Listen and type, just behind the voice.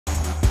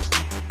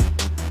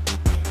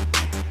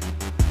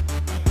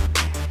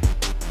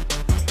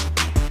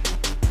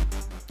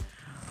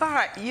All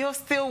right, you're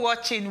still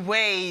watching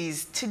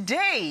Ways.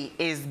 Today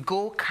is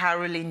Go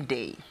Caroling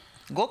Day.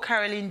 Go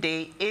Caroling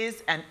Day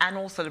is an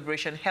annual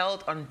celebration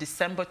held on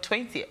December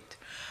 20th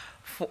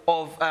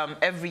of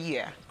every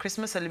year.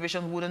 Christmas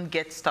celebration wouldn't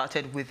get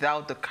started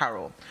without the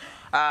carol.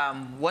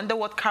 Wonder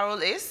what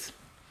carol is?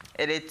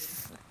 It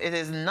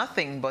is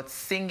nothing but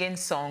singing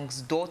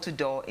songs door to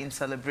door in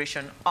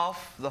celebration of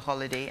the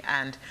holiday,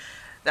 and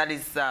that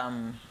is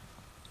the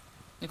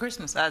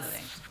Christmas holiday.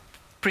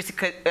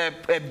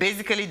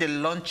 Basically the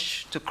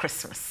launch to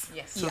Christmas.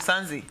 Yes. So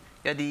Sanzi,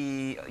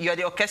 you're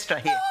the orchestra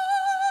here.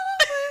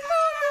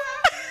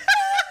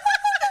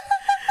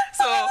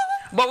 So,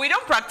 but we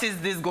don't practice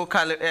this Go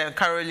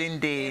Caroling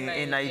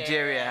Day in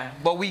Nigeria.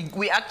 But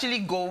we actually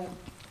go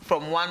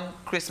from one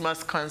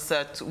Christmas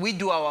concert. We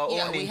do our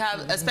own. We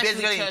have,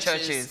 especially basically in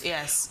churches.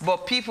 Yes.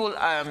 But people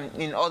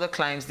in other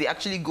climes, they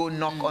actually go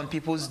knock on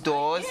people's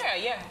doors.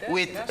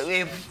 With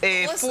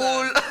a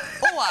full.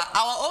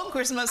 Our own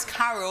Christmas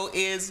carol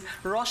is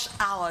rush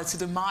hour to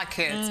the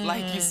market.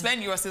 Like you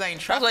spend your day in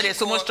traffic. That's why there's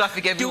so much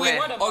traffic everywhere.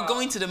 Or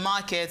going to the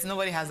market.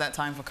 Nobody has that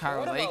time for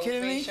carol. Are you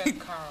kidding me?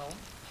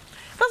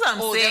 That's what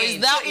I'm saying. There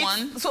is that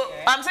one. So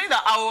I'm saying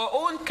that our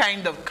own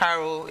kind of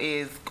carol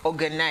is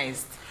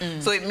organized.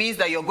 So it means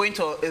that you're going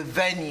to a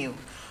venue.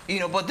 You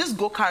know, but this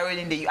Go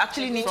Caroling Day, you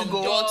actually need to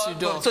go door to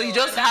door. So you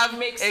just have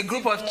a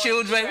group of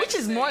children, which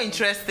is more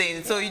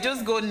interesting. So you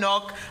just go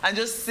knock and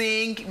just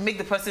sing, make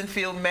the person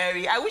feel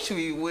merry. I wish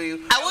we will.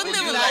 I wouldn't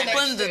even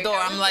open the door.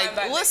 I'm like,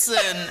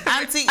 listen,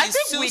 Auntie is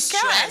too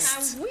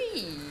stressed.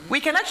 We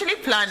can actually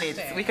plan it.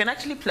 We can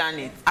actually plan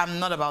it. I'm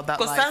not about that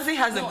life. Because Sanzi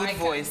has a good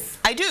voice.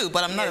 I do,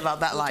 but I'm not about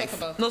that life.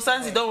 No,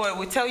 Sanzi, don't worry.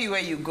 We'll tell you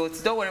where you go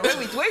to. Don't worry. When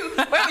we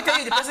tell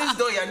you the person's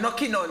door you're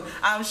knocking on,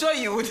 I'm sure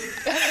you would.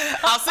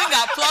 I'll sing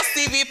at Plus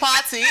TV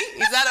party.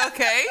 Is that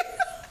okay?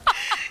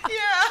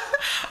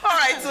 Yeah. All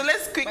right. So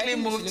let's quickly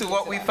move to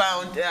what we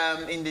found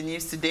in the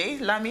news today.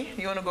 Lami,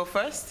 you want to go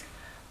first?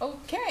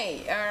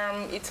 Okay.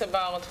 It's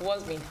about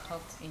what's been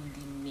hot in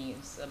the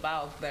news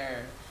about the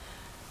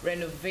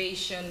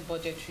renovation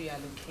budgetary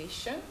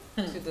allocation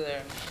to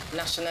the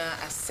National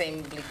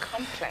Assembly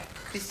complex.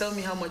 Please tell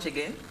me how much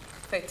again?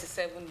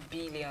 37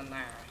 billion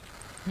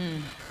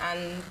naira.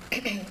 And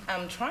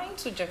I'm trying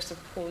to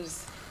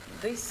juxtapose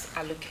this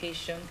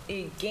allocation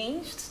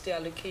against the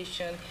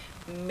allocation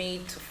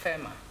made to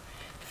FEMA.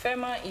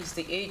 FEMA is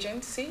the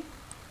agency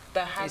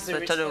that has the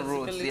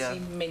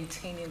responsibility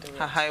maintaining the roads.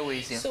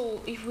 Highways, yeah. So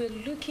if we're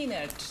looking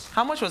at...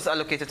 How much was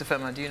allocated to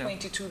FEMA, do you know?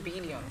 22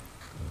 billion.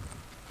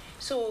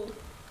 So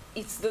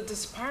it's the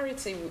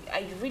disparity.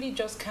 I really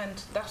just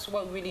can't, that's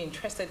what really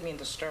interested me in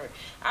the story.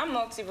 I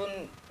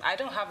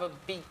don't have a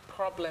big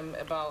problem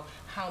about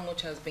how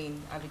much has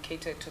been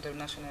allocated to the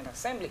National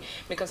Assembly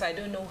because I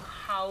don't know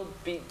how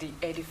big the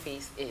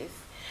edifice is.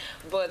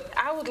 But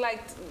I would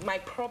like, my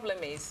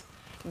problem is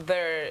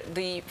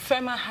the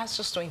FEMA has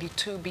just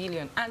 22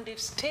 billion and they've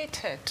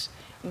stated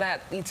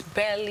that it's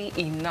barely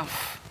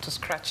enough to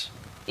scratch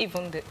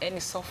even any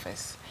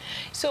surface.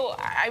 So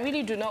I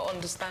really do not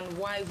understand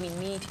why we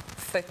need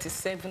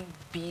 37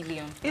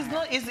 billion.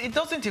 It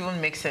doesn't even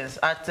make sense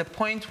at the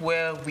point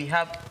where we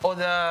have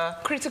other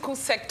critical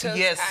sectors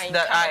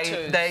that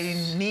are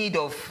in need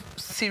of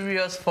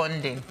serious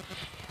funding.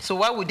 So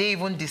why would they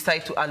even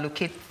decide to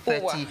allocate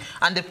 30?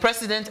 And the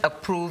president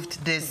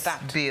approved this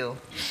bill.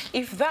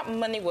 If that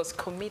money was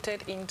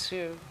committed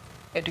into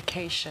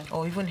education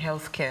or even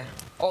healthcare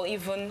or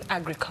even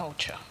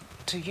agriculture,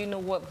 do you know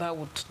what that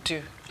would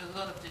do? A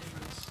lot of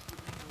difference.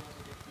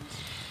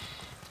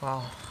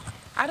 Wow.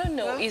 I don't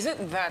know. Is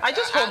it that? I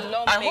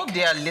hope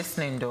they are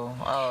listening, though.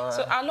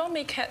 So our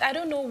lawmakers, I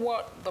don't know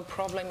what the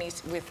problem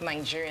is with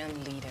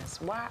Nigerian leaders.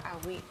 Why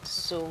are we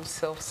so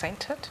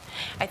self-centered?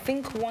 I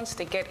think once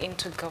they get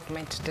into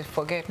government, they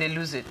forget. They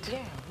lose it.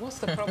 Yeah. What's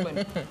the problem?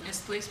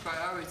 Misplaced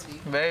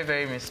priority. Very,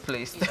 very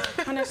misplaced. Yeah.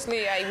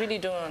 Honestly, I really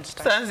don't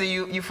understand.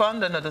 Sanzi, you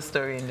found another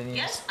story in the news.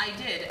 Yes, I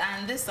did.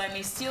 And this time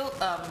it's still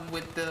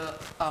with the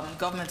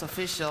government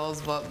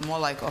officials, but more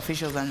like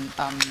officials and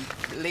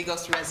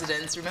Lagos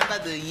residents. Remember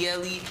the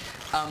yearly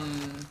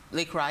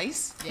lake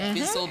rice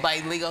being sold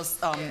by Lagos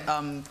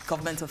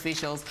government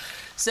officials.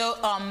 So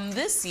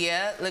this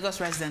year, Lagos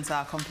residents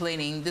are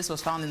complaining. This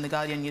was found in the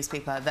Guardian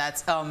newspaper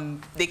that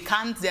they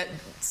can't.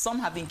 Some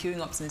have been queuing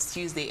up since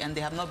Tuesday, and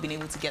they have not been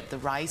able to get the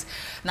rice.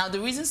 Now, the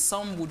reason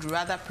some would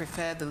rather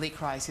prefer the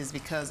lake rice is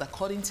because,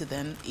 according to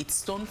them, it's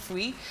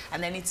stone-free,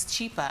 and then it's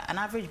cheaper. An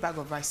average bag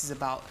of rice is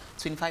about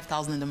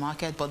 25,000 in the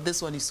market, but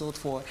this one is sold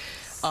for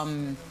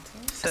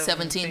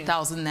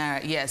 17,000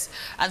 naira, yes.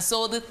 And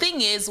so the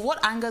thing is,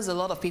 what angers a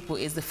lot of people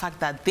is the fact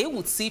that they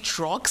would see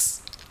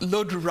trucks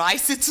load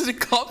rice into the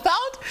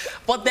compound,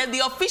 but then the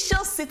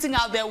officials sitting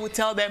out there would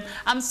tell them,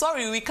 I'm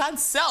sorry, we can't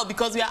sell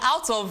because we are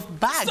out of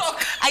bags.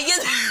 I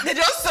guess they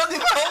just told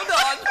them, hold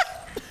on.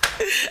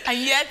 And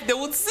yet they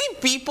would see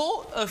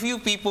people, a few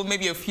people,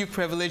 maybe a few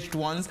privileged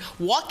ones,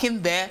 walk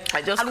in there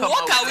and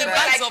walk out with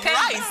bags of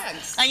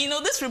rice. And you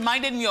know, this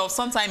reminded me of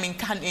sometime in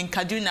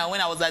Kaduna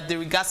when I was at the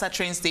Rigasa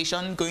train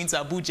station going to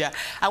Abuja.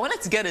 I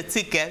wanted to get a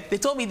ticket. They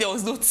told me there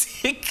was no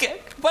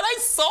ticket, but I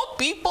saw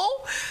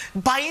people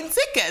buying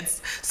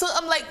tickets. So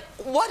I'm like,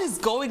 what is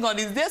going on?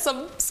 Is there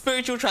some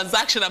spiritual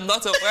transaction I'm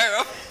not aware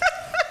of?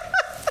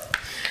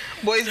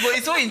 But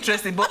it's so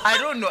interesting. But I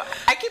don't know.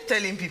 I keep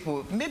telling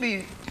people,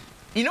 maybe,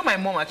 you know, my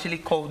mom actually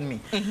called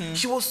me.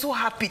 She was so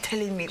happy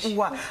telling me,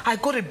 oh, I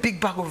got a big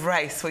bag of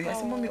rice for you. I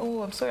said, Mommy,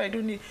 oh, I'm sorry, I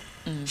don't need.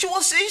 She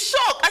was in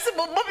shock. I said,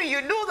 but Mommy,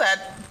 you know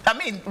that, I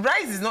mean,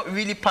 rice is not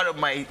really part of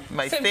my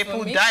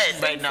staple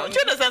diet right now. Do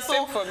you understand?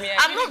 So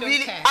I'm not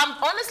really,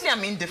 honestly,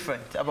 I'm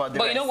indifferent about the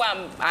rice. But you know what,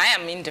 I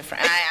am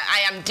indifferent.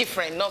 I am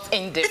different, not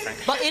indifferent.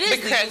 But it is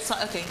because,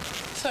 okay.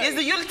 Sorry. It's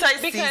the Yuletide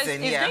season, because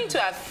it's going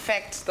to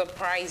affect the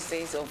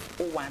prices of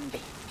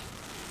Owambe.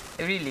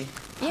 Really?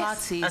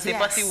 Parties, yes. As a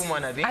party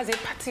woman, Abby? As a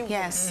party woman.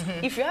 Yes.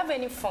 If you have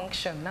any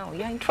function now,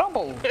 you're in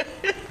trouble.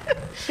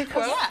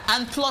 Well, yeah,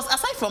 and plus,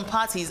 aside from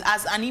parties,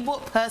 as an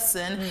Igbo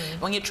person,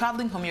 when you're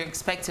traveling home, you're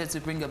expected to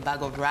bring a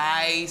bag of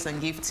rice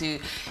and give to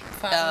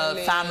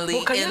family,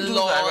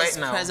 in-laws, right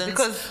now? presents.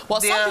 Because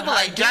well, some people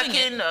are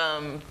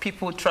hijacking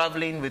people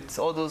traveling with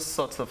all those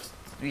sorts of.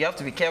 You have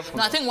to be careful.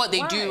 No, I think what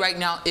they do right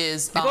now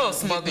is you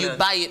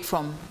buy it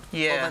from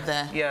over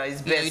there. Yeah,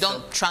 it's best. You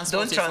don't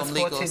transport it from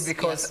Lagos.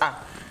 Because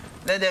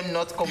let them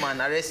not come and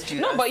arrest you.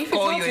 No, but if it's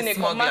not in a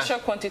smuggler. commercial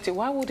quantity,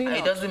 why would you not?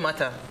 It doesn't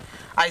matter.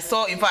 I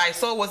saw, in fact,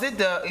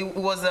 it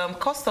was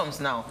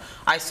customs now.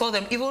 I saw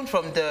them even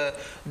from the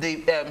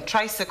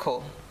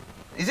tricycle.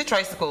 Is it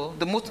tricycle?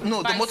 The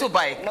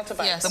motorbike.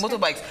 Yes. The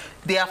motorbikes.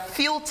 Their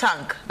fuel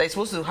tank that is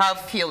supposed to have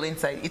fuel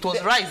inside. It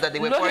was rice that they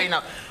were pouring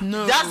out.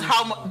 No. That's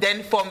how.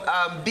 Then from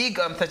big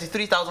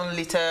 33,000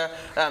 liter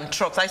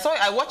trucks.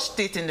 I watched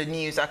it in the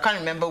news. I can't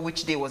remember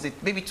which day was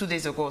it. Maybe 2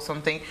 days ago or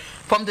something.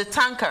 From the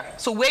tanker.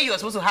 So where you are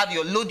supposed to have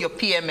your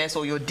PMS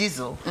or your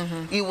diesel,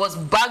 it was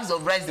bags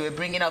of rice they were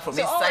bringing out from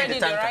inside the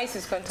tanker. The rice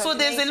is contaminated.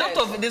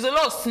 So there's a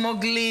lot of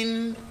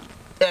smuggling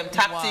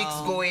tactics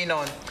going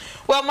on.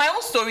 Well, my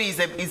own story is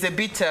a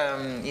bit,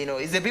 you know,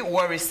 is a bit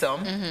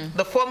worrisome.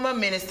 The former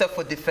Minister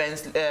for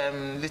Defense,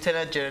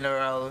 Lieutenant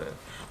General,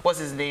 what's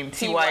his name,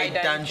 T.Y.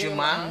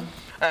 Danjuma,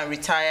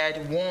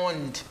 retired,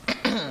 warned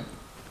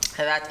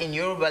that in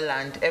Yoruba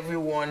land,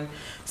 everyone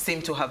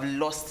seemed to have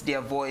lost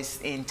their voice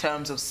in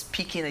terms of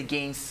speaking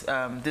against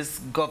this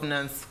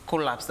governance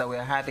collapse that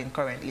we're having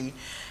currently.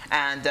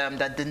 And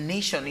that the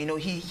nation, you know,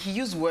 he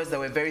used words that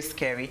were very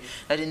scary,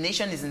 that the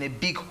nation is in a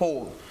big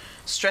hole,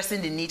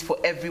 stressing the need for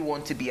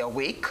everyone to be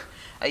awake.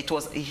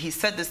 He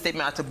said this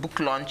statement at a book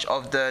launch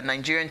of the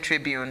Nigerian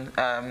Tribune.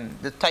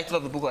 The title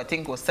of the book, I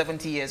think, was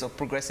 70 Years of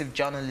Progressive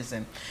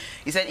Journalism.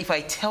 He said, if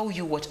I tell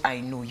you what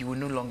I know, you will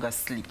no longer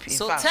sleep.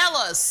 So tell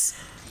us.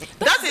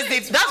 That's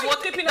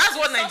what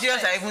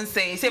Nigerians are even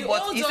saying. He said,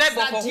 but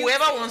for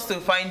whoever wants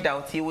to find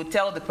out, he will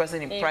tell the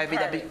person in private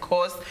that,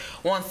 because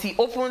once he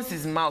opens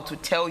his mouth to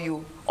tell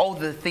you all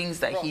the things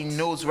that he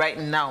knows right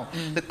now,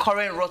 the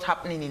current rot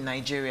happening in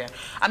Nigeria.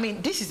 I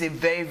mean, this is a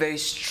very, very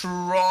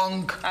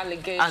strong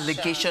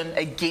allegation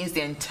against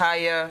the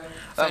entire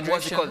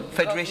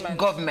federation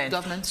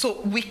government.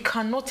 So we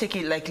cannot take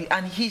it lightly,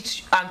 and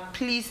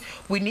please,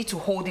 we need to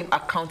hold him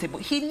accountable.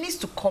 He needs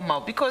to come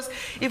out, because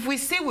if we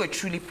say we're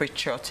truly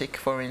patriotic,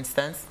 for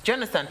instance, do you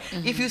understand?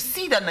 If you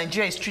see that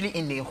Nigeria is truly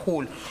in a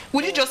hole,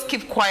 would you just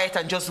keep quiet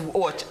and just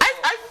watch?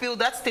 I feel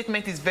that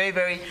statement is very,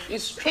 very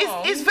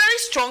strong. It's very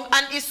strong,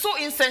 and it's so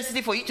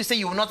insensitive for you to say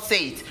you will not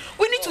say it.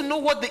 We need to know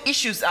what the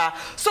issues are,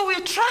 so we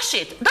trash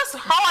it. That's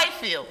how I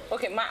feel.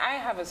 Okay, I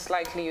have a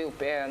slightly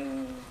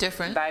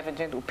different,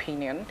 divergent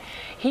opinion.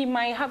 He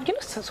might have, you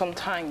know,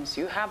 sometimes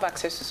you have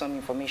access to some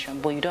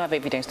information, but you don't have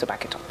evidence to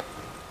back it up.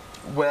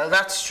 Well,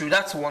 that's true.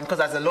 That's one,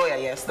 because as a lawyer,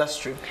 yes, that's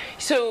true.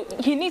 So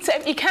he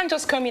can't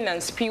just come in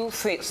and spill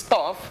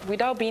stuff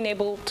without being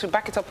able to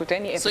back it up with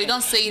any evidence. So you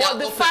don't say it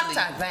openly. But the facts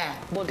are there,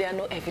 but there are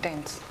no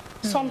evidence.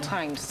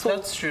 Sometimes. So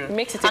that's true.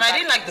 Makes it and I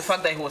didn't like the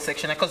fact that he was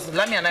sectioned, because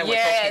Lami and I were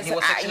talking, he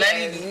was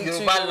sectioning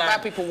Yoruba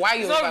land. People, why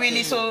it's not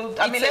really so,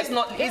 I mean,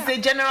 it's a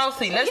general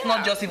thing. Let's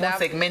not just even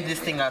segment this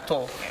thing at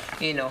all,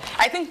 you know.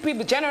 I think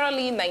people,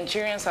 generally,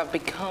 Nigerians have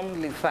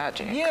become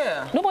lethargic.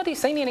 Yeah. Nobody's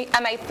saying anything,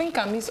 and I think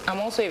I'm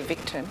also a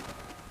victim.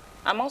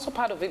 I'm also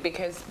part of it,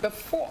 because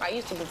before I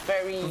used to be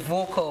very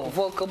vocal,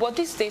 but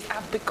these days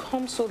I've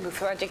become so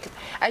lethargic.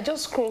 I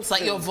just scroll. It's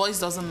like your voice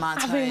doesn't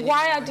matter. I've been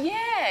wired.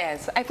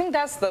 Yes, I think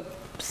that's the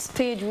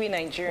stage we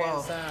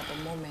Nigerians are at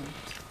the moment.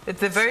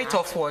 It's a very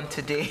tough one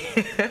today.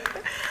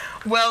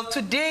 Well,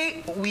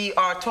 today we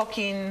are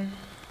talking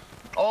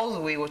all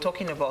the way. We're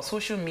talking about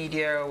social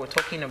media. We're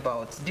talking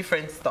about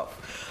different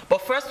stuff.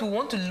 But first, we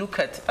want to look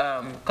at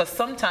because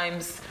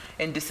sometimes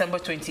in December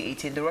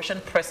 2018, the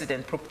Russian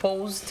president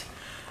proposed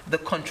the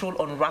control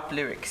on rap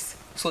lyrics.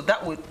 So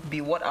that would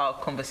be what our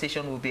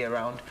conversation will be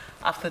around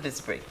after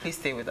this break. Please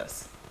stay with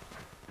us.